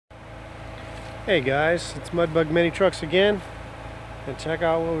Hey guys, it's Mudbug Mini Trucks again, and check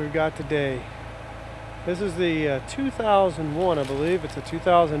out what we've got today. This is the 2001, I believe. It's a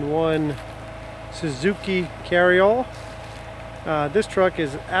 2001 Suzuki Carry All. This truck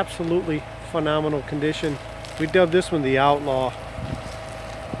is absolutely phenomenal condition. We dubbed this one the Outlaw.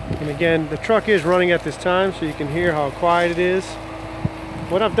 And again, the truck is running at this time, so you can hear how quiet it is.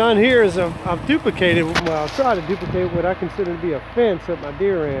 What I've done here is I've duplicated, well, I'll try to duplicate what I consider to be a fence that my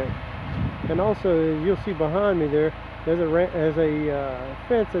deer ran. And also, you'll see behind me there's a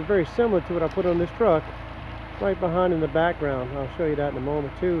fence that's very similar to what I put on this truck, right behind in the background. I'll show you that in a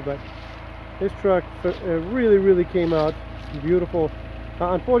moment too. But this truck really came out beautiful.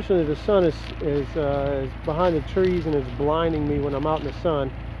 Unfortunately, the sun is behind the trees and is blinding me when I'm out in the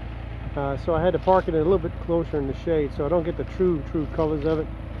sun. So I had to park it a little bit closer in the shade, so I don't get the true colors of it.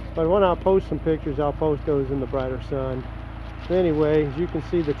 But when I post some pictures, I'll post those in the brighter sun. Anyway, as you can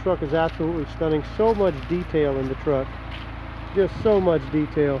see, the truck is absolutely stunning. So much detail in the truck, just so much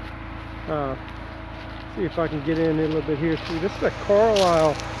detail. See if I can get in a little bit here. See, this is a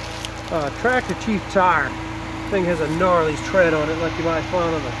Carlisle Tractor Chief tire. This thing has a gnarly tread on it, like you might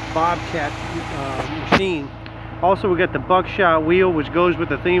find on a Bobcat machine. Also, we got the buckshot wheel, which goes with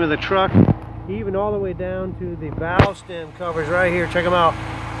the theme of the truck, even all the way down to the valve stem covers right here. Check them out.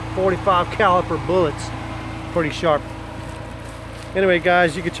 45 caliber bullets, pretty sharp. Anyway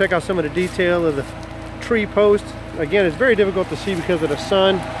guys, you can check out some of the detail of the tree post. Again, it's very difficult to see because of the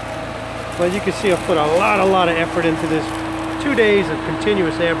sun, but you can see I put a lot of effort into this. 2 days of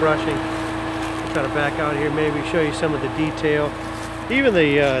continuous airbrushing. I'll try to back out here, maybe show you some of the detail. Even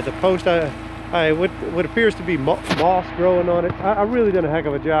the post, what appears to be moss growing on it. I really done a heck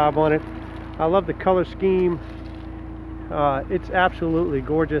of a job on it. I love the color scheme. It's absolutely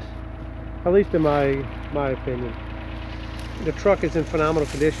gorgeous, at least in my opinion. The truck is in phenomenal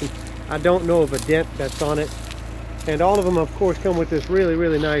condition. I don't know of a dent that's on it. And all of them, of course, come with this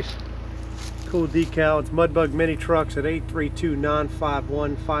really nice, cool decal. It's Mudbug Mini Trucks at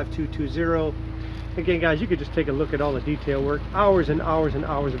 832-951-5220. Again, guys, you could just take a look at all the detail work. Hours and hours of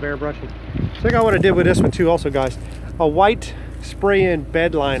airbrushing. Check out what I did with this one, too, also, guys. A white spray-in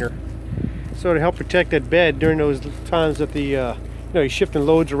bed liner. So to help protect that bed during those times that you're shifting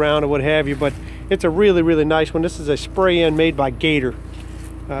loads around or what have you. But it's a really nice one. This is a spray-in made by Gator,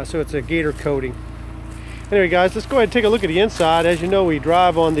 so it's a Gator coating. Anyway guys, let's go ahead and take a look at the inside. As you know, we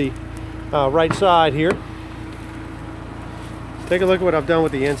drive on the right side here. Take a look at what I've done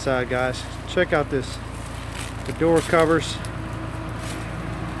with the inside, guys. Check out the door covers.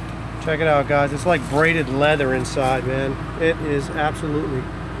 Check it out, guys. It's like braided leather inside, man. It is absolutely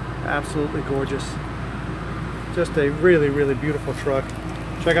gorgeous. Just a really beautiful truck.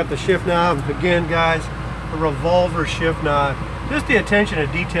 Check out the shift knob. Again, guys, a revolver shift knob. Just the attention to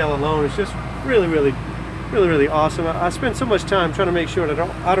detail alone is just really awesome. I spent so much time trying to make sure that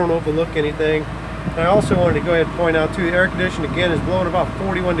I don't overlook anything. And I also wanted to go ahead and point out too, the air conditioning again is blowing about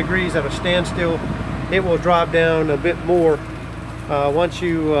 41 degrees at a standstill. It will drop down a bit more once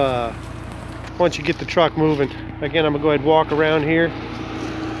you get the truck moving. Again, I'm gonna go ahead and walk around here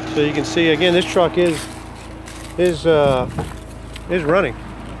so you can see. Again, this truck is running.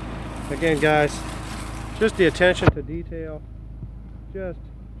 Again, guys, just the attention to detail, just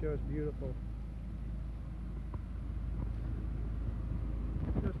beautiful.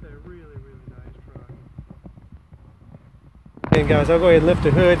 Just a really nice truck. Again, guys, I'll go ahead and lift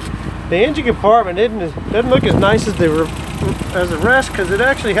the hood. The engine compartment doesn't look as nice as the rest because it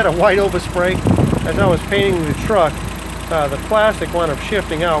actually had a white overspray. As I was painting the truck, the plastic wound up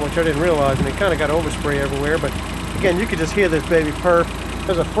shifting out, which I didn't realize, and it kind of got overspray everywhere. But again, you can just hear this baby purr.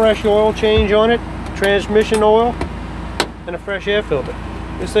 There's a fresh oil change on it, transmission oil, and a fresh air filter.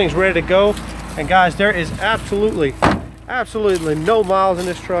 This thing's ready to go. And guys, there is absolutely no miles in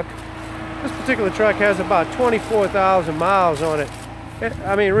this truck. This particular truck has about 24,000 miles on it.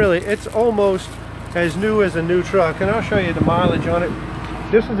 I mean, really, it's almost as new as a new truck. And I'll show you the mileage on it.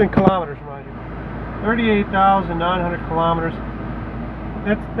 This is in kilometers, mind you. 38,900 kilometers.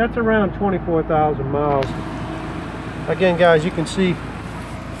 That's around 24,000 miles. Again, guys, you can see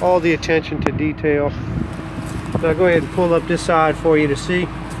all the attention to detail. Now go ahead and pull up this side for you to see.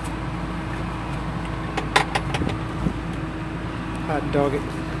 Hot dog it.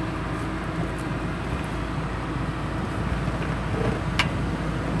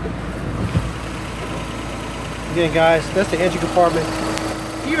 Again, guys, that's the engine compartment.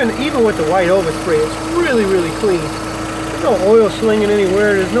 Even with the white overspray, it's really clean. There's no oil slinging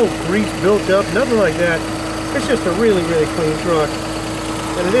anywhere. There's no grease built up, nothing like that. It's just a really clean truck.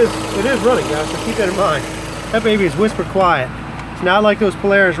 And it is running, guys, so keep that in mind. That baby is whisper quiet. It's not like those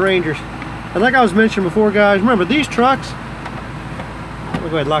Polaris Rangers. And like I was mentioning before, guys, remember these trucks, let me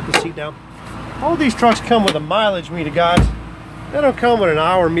go ahead and lock the seat down. All these trucks come with a mileage meter, guys. They don't come with an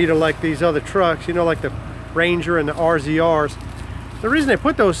hour meter like these other trucks, you know, like the Ranger and the RZRs. The reason they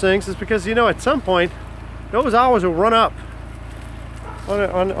put those things is because, you know, at some point those hours will run up.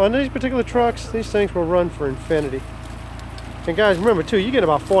 On these particular trucks, these things will run for infinity. And guys, remember too, you get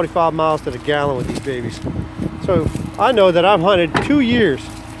about 45 miles to the gallon with these babies. So I know that I've hunted 2 years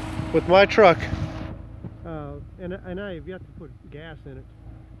with my truck, and I have yet to put gas in it.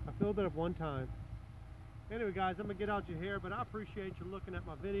 I filled it up one time. Anyway, guys, I'm gonna get out your hair, but I appreciate you looking at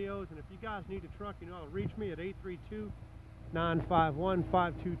my videos. And if you guys need a truck, you know how to reach me at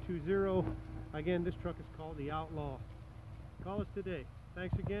 832-951-5220. Again, this truck is called the Outlaw. Call us today.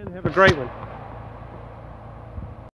 Thanks again. Have a great one.